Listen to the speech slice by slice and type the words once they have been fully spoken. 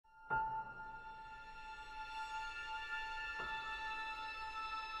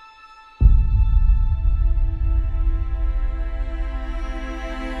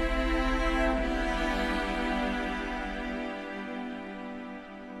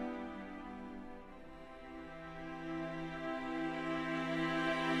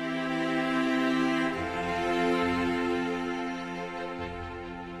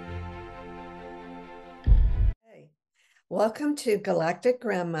Welcome to Galactic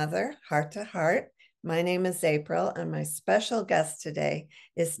Grandmother, Heart to Heart. My name is April, and my special guest today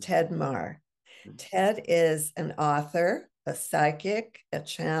is Ted Mahr. Ted is an author, a psychic, a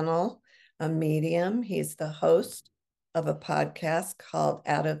channel, a medium. He's the host of a podcast called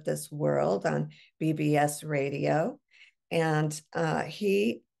Out of This World on BBS Radio. And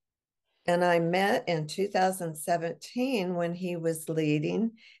he and I met in 2017 when he was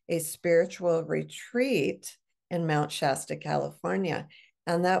leading a spiritual retreat in Mount Shasta, California.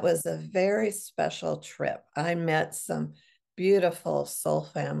 And that was a very special trip. I met some beautiful soul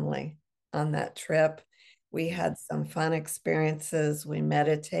family on that trip. We had some fun experiences. We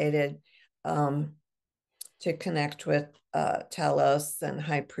meditated to connect with Talos and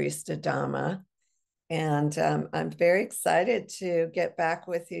High Priest Adama. And I'm very excited to get back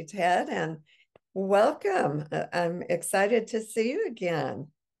with you, Ted, and welcome. I'm excited to see you again.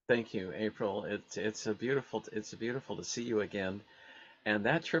 Thank you, April. It's a beautiful to see you again. And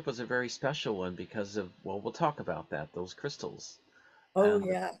that trip was a very special one because of, well, we'll talk about that, those crystals Oh, and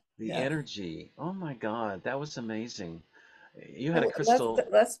yeah. the Yeah. energy. Oh my God, that was amazing. You had a Well, let's crystal.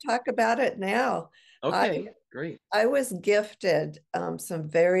 let's talk about it now. I Okay, great. I was gifted some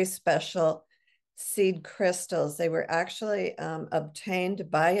very special seed crystals. They were actually obtained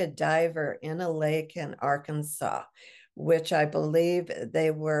by a diver in a lake in Arkansas, which I believe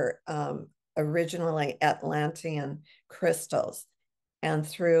they were originally Atlantean crystals. And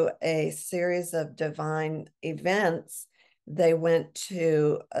through a series of divine events, they went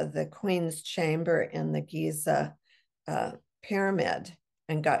to the Queen's Chamber in the Giza uh, pyramid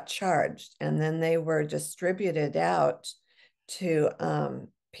and got charged. And then they were distributed out to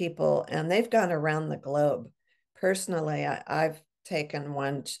people, and they've gone around the globe. Personally, I've taken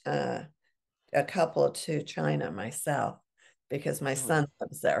a couple to China myself because my Really? son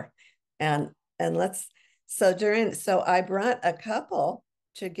lives there. And so I brought a couple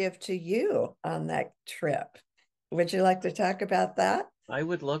to give to you on that trip. Would you like to talk about that? I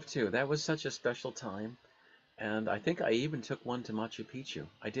would love to. That was such a special time. And I think I even took one to Machu Picchu.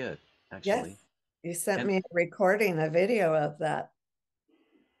 I did, Yes. actually. You sent And me a recording, a video of that.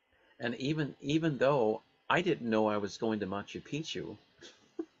 and even though I didn't know I was going to Machu Picchu,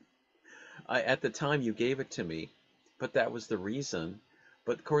 at the time you gave it to me, but that was the reason.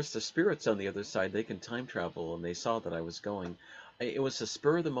 But of course, the spirits on the other side, they can time travel, and they saw that I was going. It was a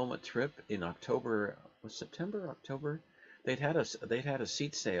spur of the moment trip in October, was September, October. They'd had a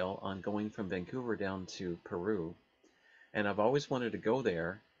seat sale on going from Vancouver down to Peru, and I've always wanted to go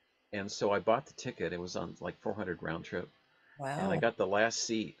there, and so I bought the ticket. It was on like 400 round trip, and I Wow. got the last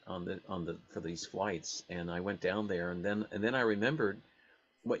seat on the for these flights, and I went down there, and then I remembered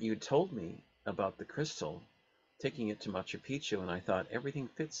what you told me about the crystal, taking it to Machu Picchu, and I thought everything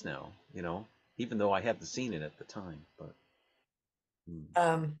fits now, even though I hadn't seen it at the time. But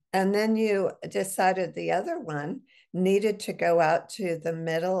mm, And then you decided the other one needed to go out to the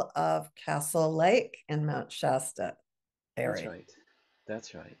middle of Castle Lake in Mount Shasta that's area. right.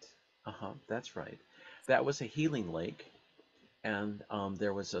 That's right. That's right. That was a healing lake, and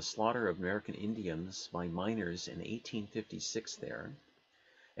there was a slaughter of American Indians by miners in 1856 there,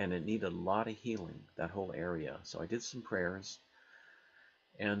 and it needed a lot of healing, that whole area. So I did some prayers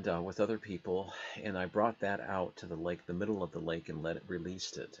and with other people, and I brought that out to the lake, the middle of the lake, and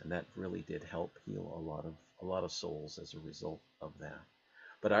released it, and that really did help heal a lot of souls as a result of that.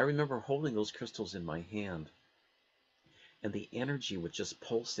 But I remember holding those crystals in my hand, and the energy was just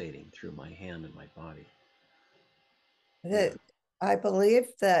pulsating through my hand and my body. Yeah. That I believe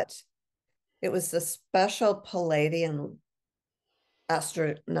that it was a special Palladian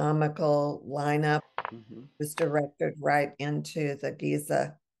astronomical lineup Hmm. was directed right into the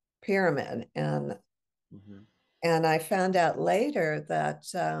Giza pyramid. Hmm. And I found out later that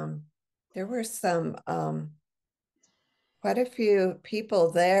there were some quite a few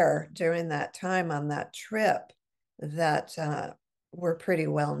people there during that time on that trip that were pretty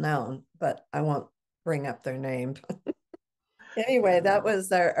well known, but I won't bring up their name. Anyway, Yeah. that was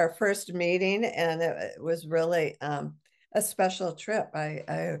our first meeting, and it was really a special trip. I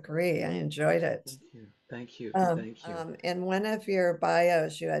agree. I enjoyed it. Thank you. Thank you. Thank you. In one of your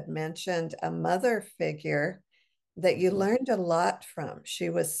bios, you had mentioned a mother figure that you Hmm. learned a lot from. She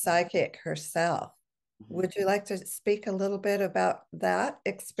was psychic herself. Hmm. Would you like to speak a little bit about that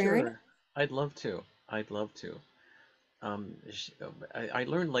experience? Sure. I'd love to. I'd love to. I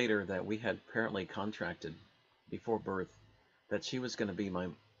learned later that we had apparently contracted before birth that she was going to be my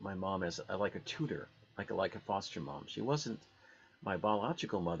mom as like a tutor, like a foster mom. She wasn't my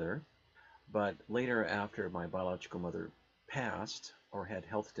biological mother, but later after my biological mother passed or had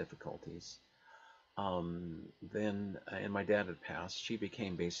health difficulties, Then, and my dad had passed. She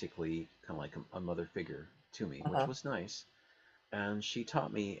became basically kind of like a mother figure to me, which Uh-huh. was nice. And she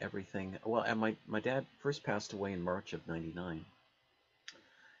taught me everything. Well, and my dad first passed away in March of '99.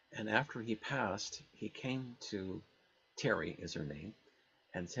 And after he passed, he came to Terry, is her name,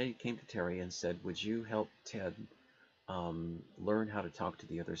 and Ted came to Terry and said, "Would you help Ted learn how to talk to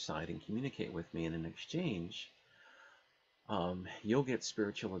the other side and communicate with me? And in exchange, you'll get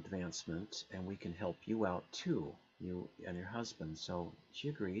spiritual advancement, and we can help you out too, you and your husband." So she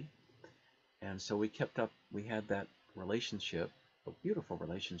agreed, and so we kept up. We had that relationship, a beautiful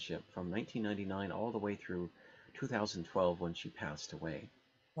relationship, from 1999 all the way through 2012 when she passed away.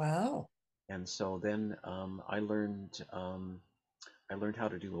 Wow. And so then I learned how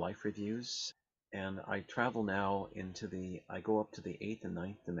to do life reviews, and I travel now I go up to the eighth and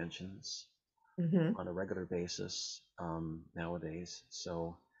ninth dimensions Mm-hmm. on a regular basis nowadays.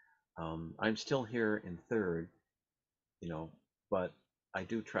 So I'm still here in third, you know, but I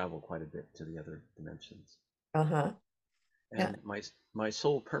do travel quite a bit to the other dimensions. Uh-huh. Yeah. And my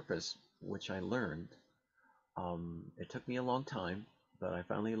sole purpose, which I learned, it took me a long time, but I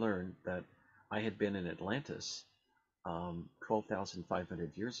finally learned that I had been in Atlantis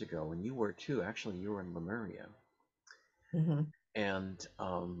 12,500 years ago, and you were too. Actually, you were in Lemuria. Mm-hmm. And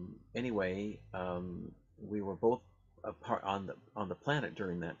anyway, we were both apart on the planet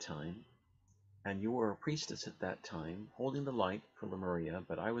during that time, and you were a priestess at that time, holding the light for Lemuria.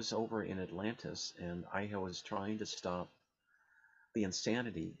 But I was over in Atlantis, and I was trying to stop the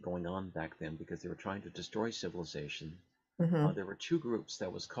insanity going on back then because they were trying to destroy civilization. Mm-hmm. There were two groups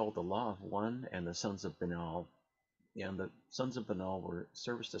that was called the Law of One and the Sons of Benal, and the Sons of Benal were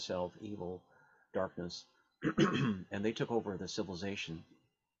service to self, evil, darkness, and they took over the civilization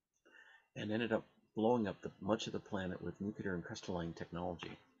and ended up blowing up much of the planet with nuclear and crystalline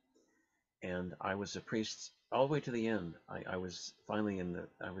technology. And I was a priest all the way to the end. I was finally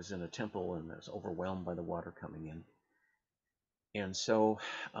I was in a temple and I was overwhelmed by the water coming in. And so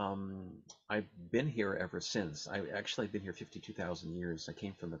I've been here ever since. I actually been here 52,000 years. I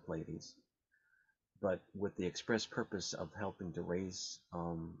came from the Pleiades, but with the express purpose of helping to raise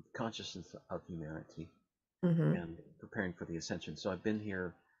consciousness of humanity Mm-hmm. and preparing for the ascension. So I've been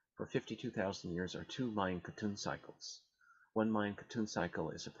here for 52,000 years, or two Mayan Katun cycles. One Mayan Katun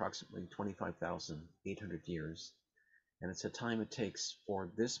cycle is approximately 25,800 years, and it's the time it takes for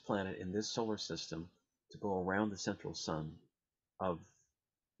this planet in this solar system to go around the central sun of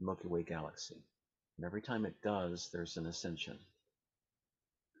the Milky Way galaxy. And every time it does, there's an ascension.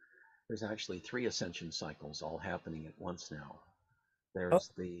 There's actually three ascension cycles all happening at once now. Oh.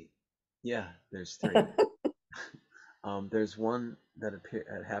 There's the, yeah, there's three. There's one that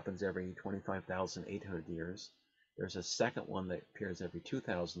happens every 25,800 years. There's a second one that appears every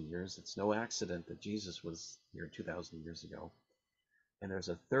 2,000 years. It's no accident that Jesus was here 2,000 years ago. And there's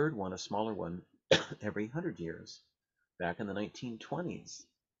a third one, a smaller one, every 100 years. Back in the 1920s,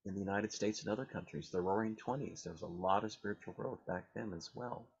 in the United States and other countries, the Roaring Twenties, there was a lot of spiritual growth back then as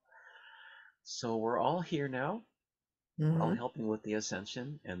well. So we're all here now. We're all Mm-hmm. helping with the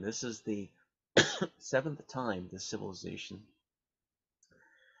ascension, and this is the seventh time this civilization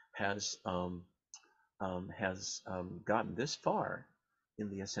has gotten this far in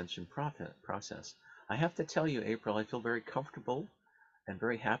the ascension process. I have to tell you, April, I feel very comfortable and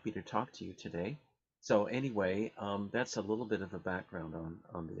very happy to talk to you today. So anyway, that's a little bit of a background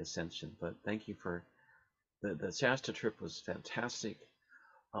on the ascension. But thank you for the Shasta trip was fantastic,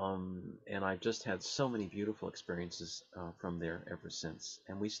 and I've just had so many beautiful experiences from there ever since,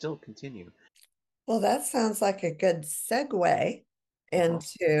 and we still continue. Well, that sounds like a good segue Uh-huh.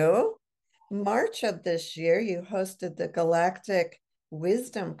 into March of this year. You hosted the Galactic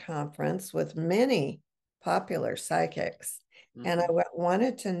Wisdom Conference with many popular psychics. And I Hmm.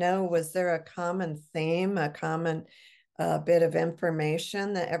 wanted to know, was there a common theme, a common bit of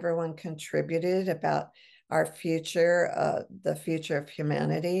information that everyone contributed about our future, the future of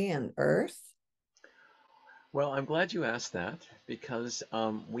humanity and Earth? Well, I'm glad you asked that because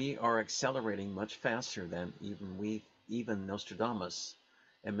we are accelerating much faster than even Nostradamus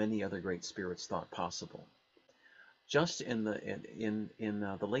and many other great spirits thought possible. Just in the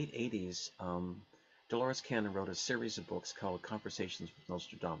late '80s, Dolores Cannon wrote a series of books called Conversations with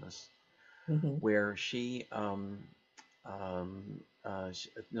Nostradamus, Mhm. where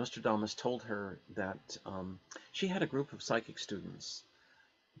Nostradamus told her that she had a group of psychic students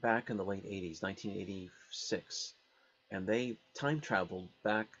back in the late '80s, 1986, and they time traveled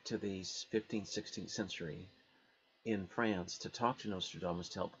back to the 15th, 16th century in France to talk to Nostradamus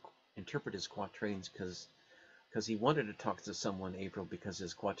to help interpret his quatrains because he wanted to talk to someone, April, because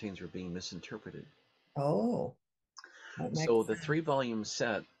his quatrains were being misinterpreted. Oh, that So makes the sense. three-volume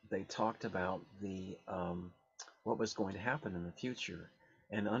set, they talked about the what was going to happen in the future.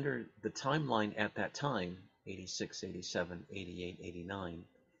 And under the timeline at that time, 86, 87, 88, 89,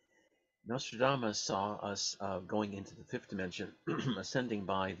 Nostradamus saw us going into the fifth dimension, ascending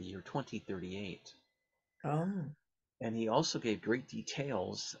by the year 2038. Oh, And he also gave great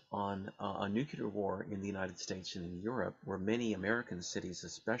details on a nuclear war in the United States and in Europe, where many American cities,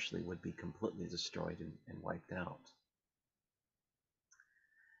 especially, would be completely destroyed and wiped out.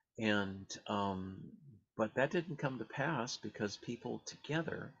 And but that didn't come to pass because people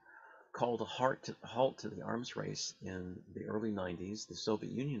together called a halt to the arms race in the early 90s. The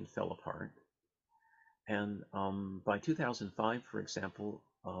Soviet Union fell apart. And by 2005, for example,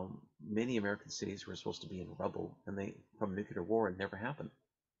 many American cities were supposed to be in rubble, and from nuclear war, it never happened.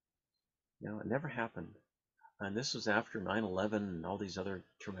 It never happened. And this was after 9/11 and all these other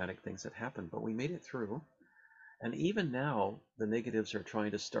traumatic things that happened, but we made it through. And even now, the negatives are trying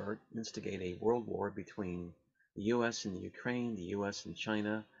to instigate a world war between the US and the Ukraine, the US and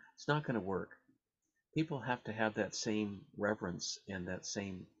China. It's not going to work. People have to have that same reverence and that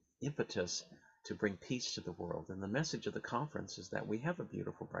same impetus to bring peace to the world. And the message of the conference is that we have a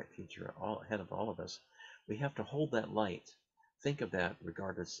beautiful, bright future all ahead of all of us. We have to hold that light. Think of that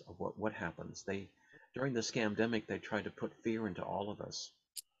regardless of what happens. During the scamdemic, they tried to put fear into all of us.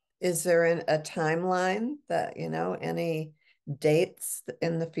 is there a timeline that, any dates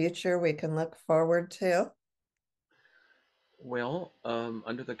in the future we can look forward to? Well,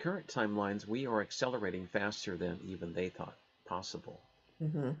 under the current timelines, we are accelerating faster than even they thought possible.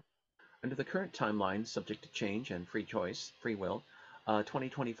 Mm-hmm. Under the current timeline, subject to change and free choice, free will,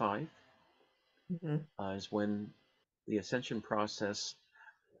 2025 Mm-hmm. is when the ascension process,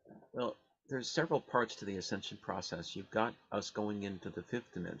 well, there's several parts to the ascension process. You've got us going into the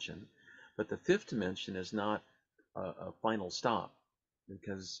fifth dimension, but the fifth dimension is not a final stop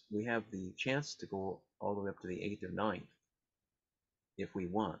because we have the chance to go all the way up to the eighth or ninth if we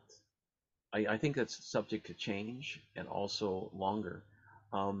want. I think that's subject to change and also longer.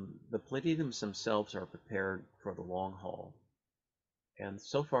 The Pleiadians themselves are prepared for the long haul. And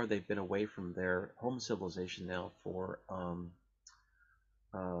so far, they've been away from their home civilization now for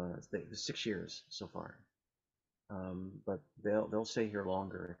 6 years so far. But they'll stay here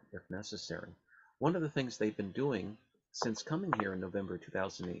longer if necessary. One of the things they've been doing since coming here in November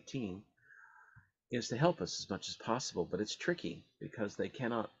 2018 is to help us as much as possible, but it's tricky because they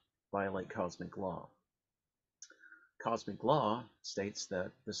cannot violate cosmic law. Cosmic law states that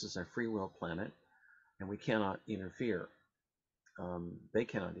this is a free will planet and we cannot interfere. They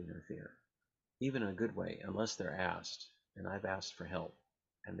cannot interfere, even in a good way, unless they're asked. And I've asked for help,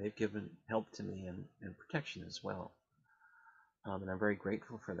 and they've given help to me and protection as well. And I'm very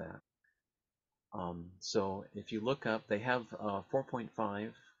grateful for that. So if you look up, they have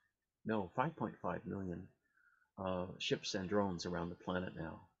 4.5, no, 5.5 million ships and drones around the planet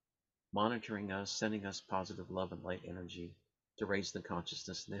now, monitoring us, sending us positive love and light energy to raise the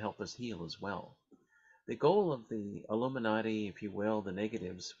consciousness and to help us heal as well. The goal of the Illuminati, if you will, the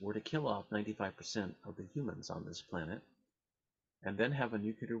negatives, were to kill off 95% of the humans on this planet and then have a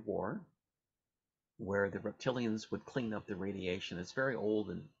nuclear war where the reptilians would clean up the radiation. It's very old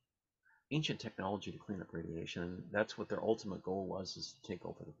and ancient technology to clean up radiation, and that's what their ultimate goal was, is to take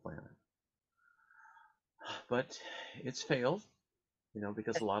over the planet. But it's failed,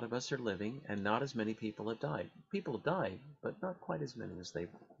 because a lot of us are living and not as many people have died. People have died, but not quite as many as they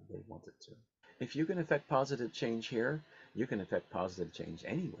wanted to. If you can affect positive change here, you can affect positive change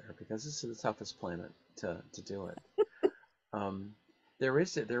anywhere because this is the toughest planet to do it. Um, there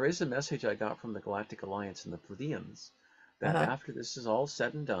is a message I got from the Galactic Alliance and the Pleiadians that Uh-huh. after this is all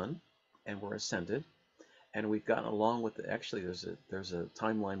said and done, and we're ascended, and we've gotten along with actually there's a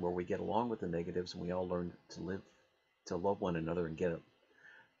timeline where we get along with the negatives and we all learn to love one another and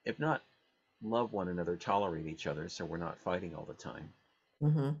if not love one another, tolerate each other so we're not fighting all the time.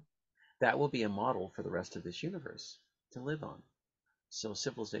 Mm-hmm. That will be a model for the rest of this universe to live on. So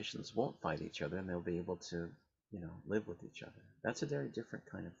civilizations won't fight each other and they'll be able to, live with each other. That's a very different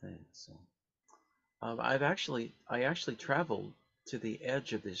kind of thing. So I actually traveled to the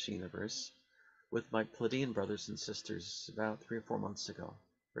edge of this universe with my Pleiadian brothers and sisters about 3 or 4 months ago,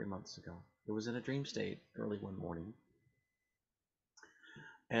 3 months ago. It was in a dream state early one morning,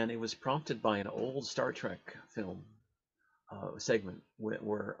 and it was prompted by an old Star Trek film segment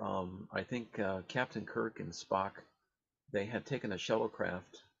where I think Captain Kirk and Spock, they had taken a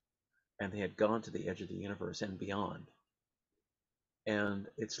shuttlecraft and they had gone to the edge of the universe and beyond. And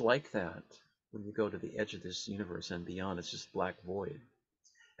it's like that when you go to the edge of this universe and beyond, it's just black void.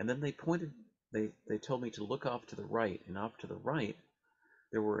 And then they pointed they told me to look off to the right, and off to the right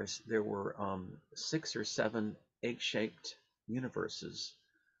there were 6 or 7 egg-shaped universes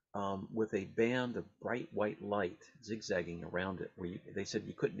with a band of bright white light zigzagging around it. They said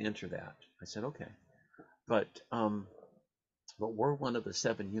you couldn't enter that. I said okay, but we're one of the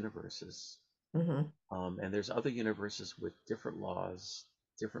 7 universes, Hmm. and there's other universes with different laws,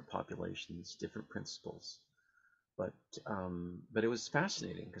 different populations, different principles. But but it was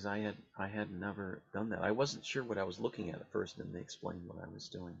fascinating because I had never done that. I wasn't sure what I was looking at first, and they explained what I was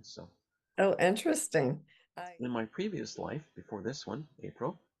doing. So Oh, interesting. I in my previous life, before this one,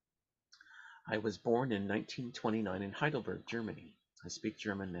 April, I was born in 1929 in Heidelberg, Germany. I speak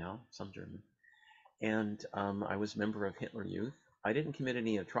German now, some German, and I was a member of Hitler Youth. I didn't commit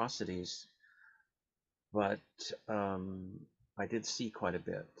any atrocities, but I did see quite a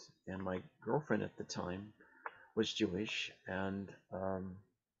bit. And my girlfriend at the time was Jewish, and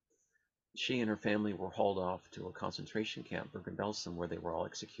she and her family were hauled off to a concentration camp, Bergen-Belsen, where they were all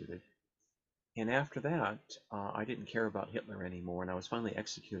executed. And after that, I didn't care about Hitler anymore, and I was finally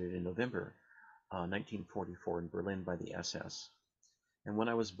executed in November 1944 in Berlin by the SS. And when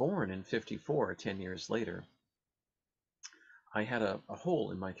I was born in 54, 10 years later, I had a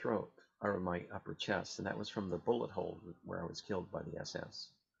hole in my throat, or my upper chest, and that was from the bullet hole where I was killed by the SS.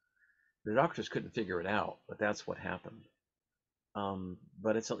 The doctors couldn't figure it out, but that's what happened.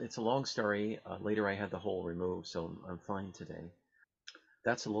 But it's a long story. Later, I had the hole removed, so I'm fine today.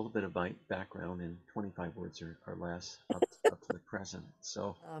 That's a little bit of my background in 25 words or less up to the present.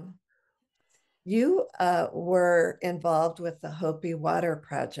 So, um, you were involved with the Hopi Water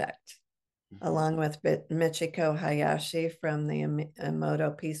Project, mhm, along with Michiko Hayashi from the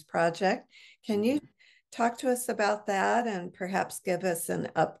Emoto Peace Project. Can you mhm. talk to us about that and perhaps give us an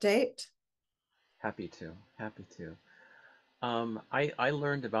update? Happy to, happy to. I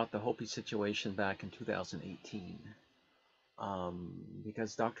learned about the Hopi situation back in 2018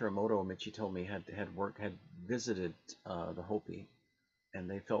 because Dr. Emoto Michi told me had visited the Hopi, and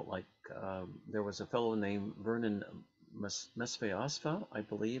they felt like there was a fellow named Vernon Mesfeasfa, I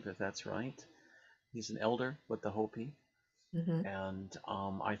believe, if that's right. He's an elder with the Hopi, Mm-hmm. and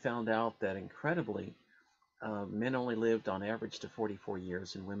I found out that incredibly, men only lived on average to 44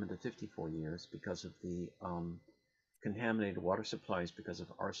 years and women to 54 years because of the contaminated water supplies because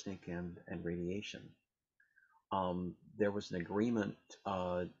of arsenic and radiation. There was an agreement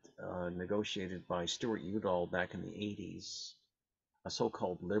negotiated by Stuart Udall back in the 80s, a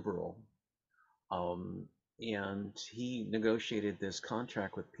so-called liberal, um, and he negotiated this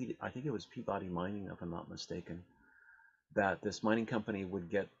contract with I think it was Peabody Mining, if I'm not mistaken, that this mining company would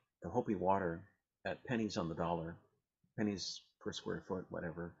get the Hopi water at pennies on the dollar, pennies per square foot,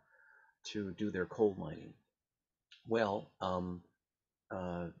 whatever, to do their coal mining. Well,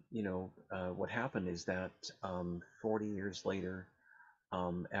 what happened is that 40 years later,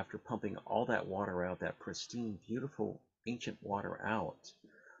 after pumping all that water out, that pristine, beautiful, ancient water out,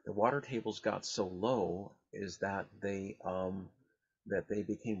 the water tables got so low is that they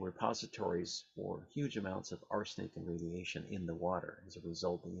became repositories for huge amounts of arsenic and radiation in the water. As a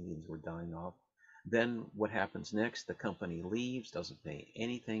result, the Indians were dying off. Then what happens next? The company leaves, doesn't pay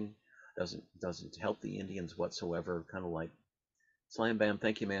anything, doesn't help the Indians whatsoever. Kind of like slam bam,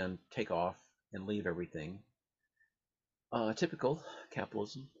 thank you, man, take off and leave everything. Typical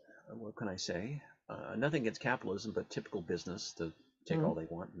capitalism. What can I say? Nothing against capitalism, but typical business to take all they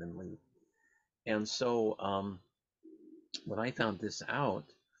want and then leave. And so when I found this out,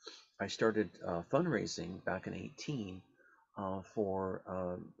 I started fundraising back in 18 for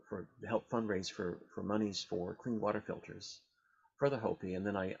to help fundraise for monies for clean water filters for the Hopi, and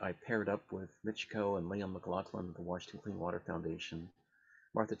then I paired up with Michiko and Leon McLaughlin, the Washington Clean Water Foundation,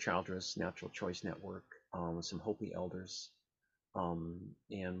 Martha Childress, Natural Choice Network, some Hopi elders,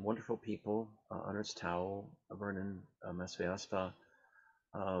 and wonderful people, Ernest Tao, Vernon Mesveasfa.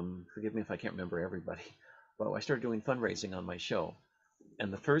 Forgive me if I can't remember everybody, but I started doing fundraising on my show.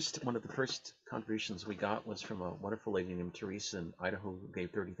 And one of the first contributions we got was from a wonderful lady named Teresa in Idaho who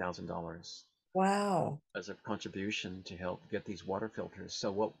gave $30,000 Wow. as a contribution to help get these water filters.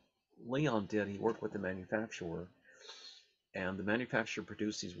 So what Leon did, he worked with the manufacturer, and the manufacturer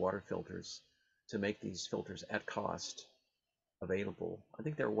produced these water filters to make these filters at cost available. I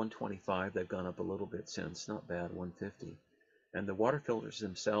think they're 125. They've gone up a little bit since, not bad, 150. And the water filters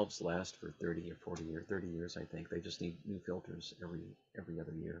themselves last for 30 or 40 or 30 years, I think. They just need new filters every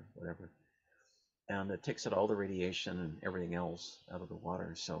other year, whatever. And it takes out all the radiation and everything else out of the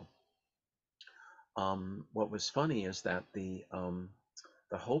water. So what was funny is that the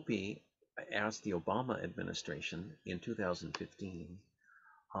Hopi asked the Obama administration in 2015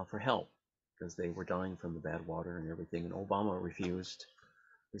 for help because they were dying from the bad water and everything. And Obama refused.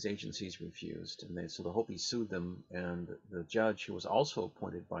 His agencies refused, and so the Hopi sued them. And the judge, who was also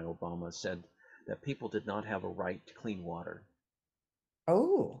appointed by Obama, said that people did not have a right to clean water.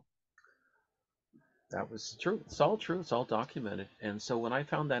 Oh, That was true. It's all true. It's all documented. And so when I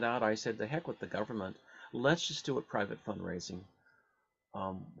found that out, I said, "The heck with the government. Let's just do it private fundraising,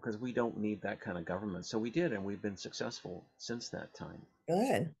 because we don't need that kind of government." So we did, and we've been successful since that time.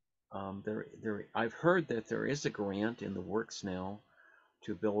 good. I've heard that there is a grant in the works now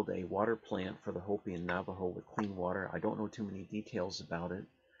to build a water plant for the Hopi and Navajo with clean water. I don't know too many details about it,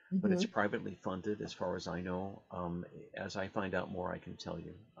 but it's Hmm. privately funded as far as I know. As I find out more, I can tell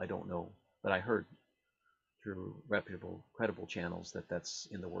you. I don't know, but I heard through reputable, credible channels that that's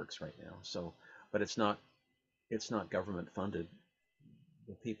in the works right now. So, but it's not government funded.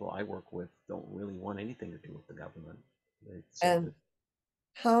 The people I work with don't really want anything to do with the government. They said that And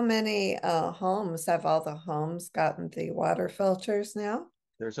how many homes have all the homes gotten the water filters now?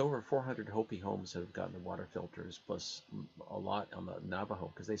 there's over 400 Hopi homes that have gotten the water filters, plus a lot on the Navajo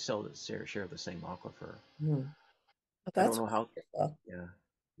because they share the same aquifer. Hmm. Well, I don't that's know how. wonderful. Yeah,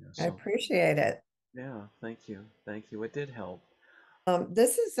 yeah. I So appreciate it. yeah, thank you, thank you. It did help.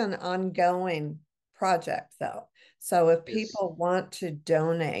 This is an ongoing project, though. So if Yes. people want to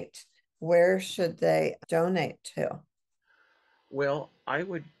donate, where should they donate to? Well, I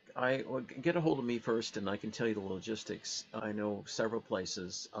would get a hold of me first, and I can tell you the logistics. I know several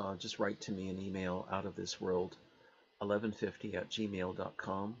places. Just write to me an email, out of this world 1150 at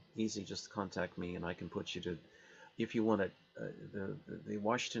gmail.com. Easy, just contact me, and I can put you to, if you want it. The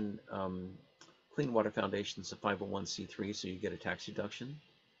Washington Clean Water Foundation is a 501c3, so you get a tax deduction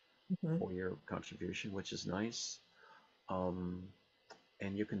Mhm. for your contribution, which is nice. Um,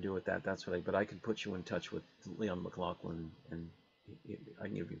 and you can do it that's what but I can put you in touch with Leon McLaughlin, and I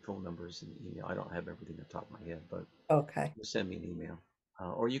can give you phone numbers and email. I don't have everything on top of my head, but Okay. just send me an email.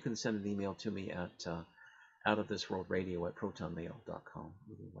 Or you can send an email to me at out of this world radio at protonmail.com.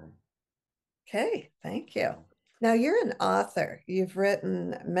 Either way. Okay. Thank you. So, Now you're an author. You've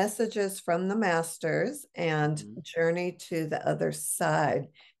written Messages from the Masters and mhm. Journey to the Other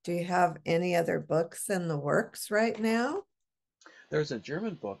Side. Do you have any other books in the works right now? There's a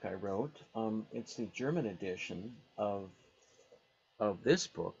German book I wrote. It's the German edition of this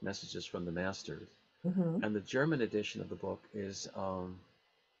book, Messages from the Masters. Hmm. And the German edition of the book is All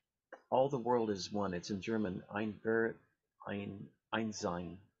the World is One. It's in German. Ein Welt, ein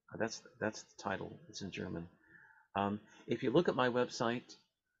Sein. That's the title. It's in German. If you look at my website,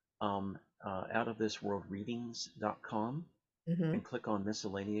 outofthisworldreadings.com, Hmm. and click on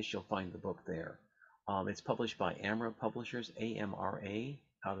miscellaneous, you'll find the book there. It's published by AMRA Publishers, AMRA,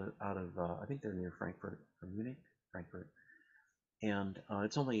 out of I think they're near Frankfurt or Munich, Frankfurt. And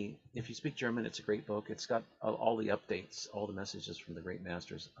it's only, if you speak German, it's a great book. It's got all the updates, all the messages from the great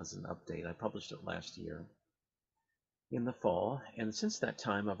masters as an update. I published it last year in the fall, and since that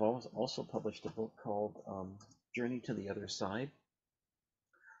time, I've also published a book called Journey to the Other Side,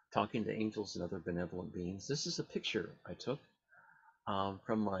 Talking to Angels and Other Benevolent Beings. This is a picture I took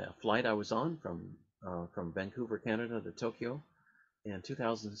from a flight I was on from Vancouver, Canada to Tokyo in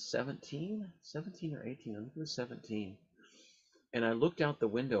 2017, 17 or 18, I think it was 17. And I looked out the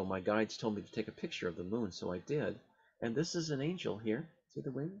window. My guides told me to take a picture of the moon, so I did. And this is an angel here. See the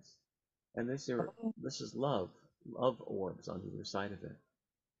wings? And Oh, this is love orbs on either side of it. And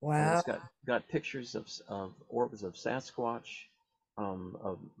wow. it's got pictures of orbs of Sasquatch,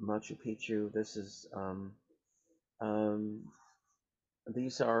 of Machu Picchu. This is um,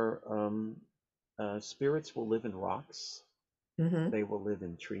 these are spirits will live in rocks. Hmm. They will live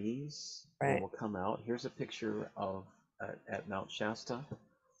in trees. They Right. will come out. Here's a picture of at Mount Shasta.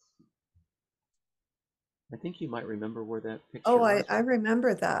 I think you might remember where that Oh, picture I was.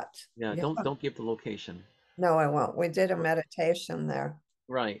 remember that. Yeah, Yeah. don't give the location. No, I won't. We did a R- meditation there.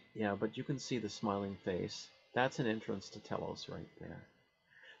 Right, yeah, but you can see the smiling face. That's an entrance to Telos right there.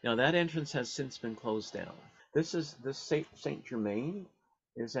 Now that entrance has since been closed down. This Saint Germain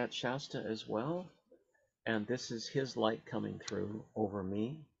is at Shasta as well, and this is his light coming through over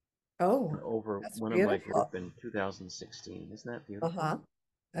me and Oh, over that's one of my beautiful. group in 2016. Isn't that beautiful? Uh-huh.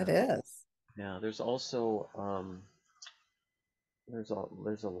 That Yeah. is. Yeah. There's also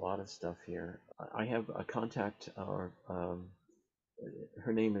there's a lot of stuff here. I have a contact, or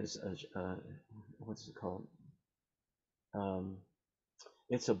her name is what's it called? Um,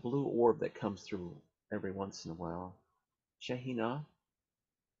 it's a blue orb that comes through every once in a while. Jehina,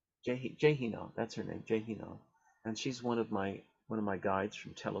 Jehina, that's her name, Jehina, and she's one of my guides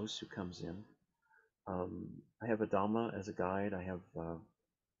from Telos who comes in. I have Adama as a guide. I have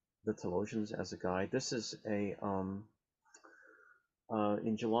the Telosians as a guide. This is a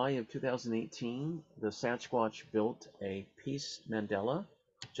in July of 2018, the Sasquatch built a peace mandala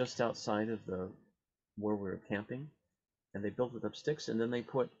just outside of the where we were camping, and they built it up sticks, and then they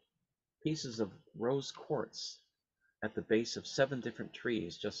put pieces of rose quartz at the base of 7 different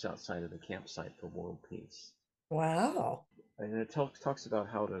trees just outside of the campsite for world peace. Wow. And it talks about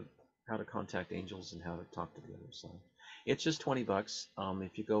how to contact angels and how to talk to the other side. It's just $20.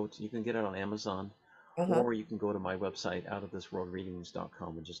 If you go to, you can get it on Amazon, Uh-huh. or you can go to my website,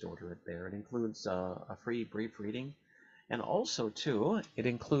 outofthisworldreadings.com, and just order it there. It includes a free brief reading, and also too, it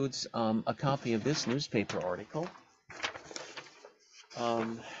includes a copy of this newspaper article.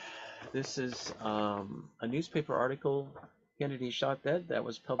 Um, this is a newspaper article, Kennedy Shot Dead, that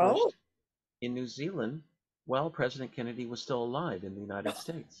was Oh, published in New Zealand while President Kennedy was still alive in the United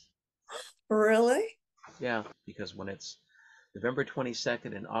States. really? Yeah, because when it's November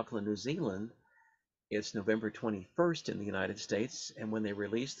 22nd in Auckland, New Zealand, it's November 21st in the United States. And when they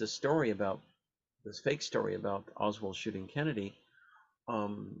released the story about this fake story about Oswald shooting Kennedy,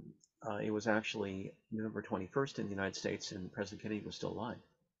 um, it was actually November 21st in the United States, and President Kennedy was still alive.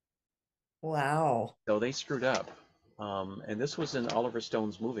 Wow. So they screwed up. And this was in Oliver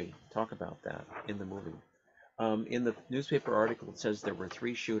Stone's movie. Talk about that in the movie. In the newspaper article, it says there were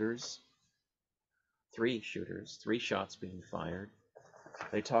three shooters, three shots being fired.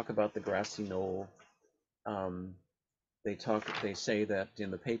 They talk about the grassy knoll. Um, they say that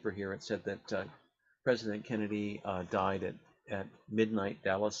in the paper here, it said that President Kennedy died at midnight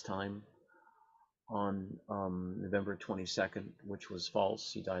Dallas time on November 22nd, which was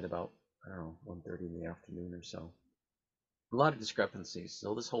false. He died about, I don't know, 1:30 in the afternoon or so. A lot of discrepancies.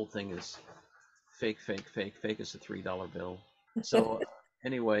 So this whole thing is fake, fake, fake. Fake as a $3 bill. So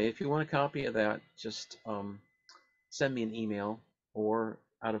anyway, if you want a copy of that, just send me an email, or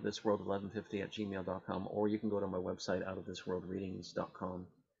outofthisworld1150@gmail.com, or you can go to my website, outofthisworldreadings.com,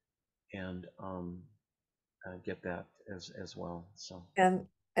 and get that as well. So And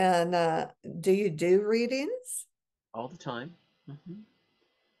do you do readings? all the time.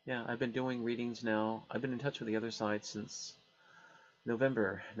 Yeah, I've been doing readings now. I've been in touch with the other side since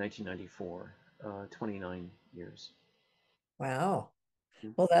November 1994, 29 years. Wow.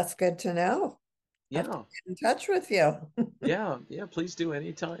 Mhm. Well, that's good to know. I have to Yeah, get in touch with you. yeah. Please do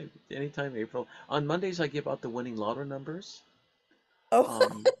anytime, April. On Mondays, I give out the winning lotto numbers.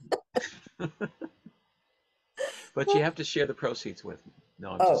 Oh, Um, but you have to share the proceeds with me.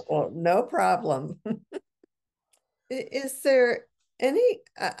 No, I'm oh, just kidding. well, no problem. Is there any,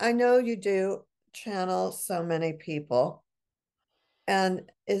 I know you do channel so many people, and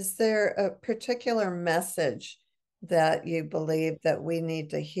is there a particular message that you believe that we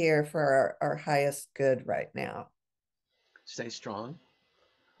need to hear for our highest good right now? Stay strong.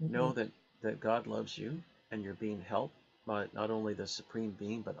 Mhm. Know that God loves you, and you're being helped by not only the Supreme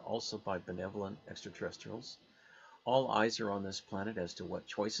Being, but also by benevolent extraterrestrials. All eyes are on this planet as to what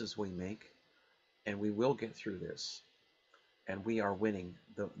choices we make, and we will get through this. And we are winning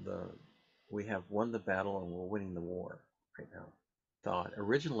the we have won the battle, and we're winning the war right now. Thought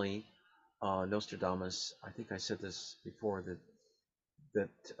originally, Nostradamus. I think I said this before, that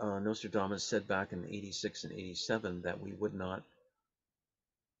Nostradamus said back in '86 and '87 that we would not,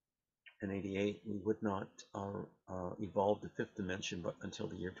 in '88 we would not evolve the fifth dimension, but until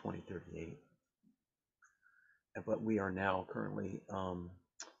the year 2038. But we are now currently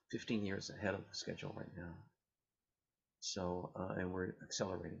 15 years ahead of schedule right now. So and we're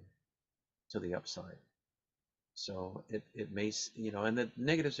accelerating to the upside. So it may, and the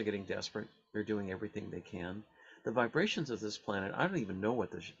negatives are getting desperate. They're doing everything they can. The vibrations of this planet, I don't even know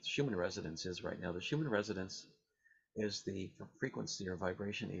what the Schumann resonance is right now. The Schumann resonance is the frequency or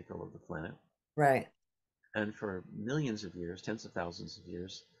vibration, April, of the planet. Right. And for millions of years, tens of thousands of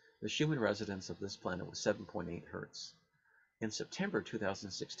years, the Schumann resonance of this planet was 7.8 hertz. In September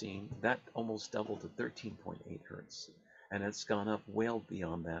 2016, that almost doubled to 13.8 hertz, and it's gone up well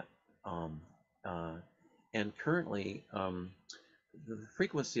beyond that. Um, uh, and currently, the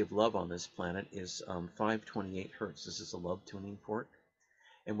frequency of love on this planet is 528 hertz. This is a love tuning fork.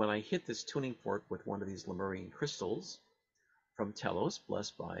 And when I hit this tuning fork with one of these Lemurian crystals from Telos,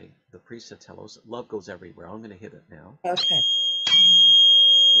 blessed by the priest of Telos, love goes everywhere. I'm going to hit it now. Okay.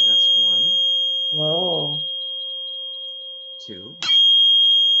 Okay, that's one, Whoa. two,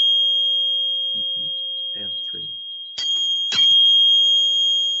 and three.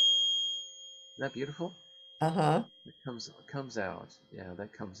 Isn't that beautiful? Uh-huh. It comes out. Yeah,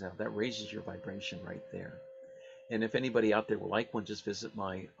 that comes out. That raises your vibration right there. And if anybody out there would like one, just visit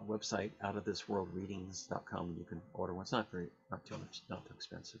my website, outofthisworldreadings.com. You can order one. It's not too much, not too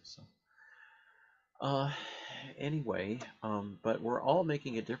expensive. So, uh, anyway, but we're all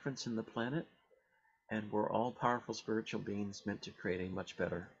making a difference in the planet, and we're all powerful spiritual beings meant to create a much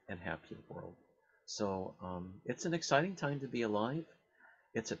better and happier world. So, it's an exciting time to be alive.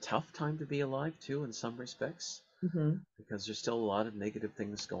 It's a tough time to be alive too, in some respects, Mhm. because there's still a lot of negative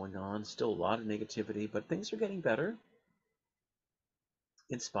things going on, still a lot of negativity, but things are getting better.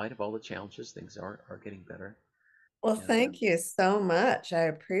 In spite of all the challenges, things are getting better. Well, And thank you so much. I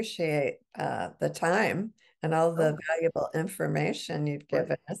appreciate the time and all the oh, valuable information you've right.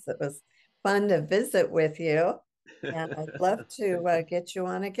 given us. It was fun to visit with you, and I'd love to get you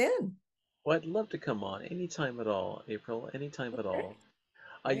on again. Well, I'd love to come on anytime at all, April, anytime at Okay, all. great.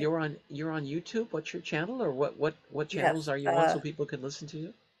 You're on YouTube. What's your channel, or what channels Yes, are you on so people can listen to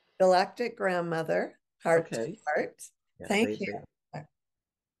you? Galactic Grandmother, Heart to Okay. Heart. Yeah, Thank you. they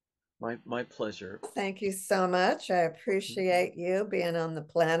my pleasure. Thank you so much. I appreciate you being on the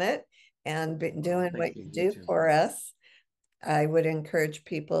planet and Oh, doing thank what you. you You do too. for us. I would encourage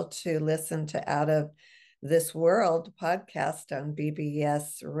people to listen to Out of This World podcast on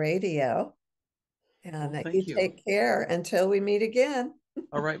BBS Radio. Well, And you thank you. take care until we meet again.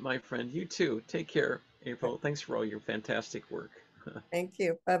 All right, my friend. You too. Take care, April. Thanks for all your fantastic work. Thank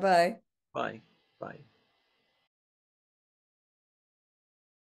you. Bye bye. Bye. Bye.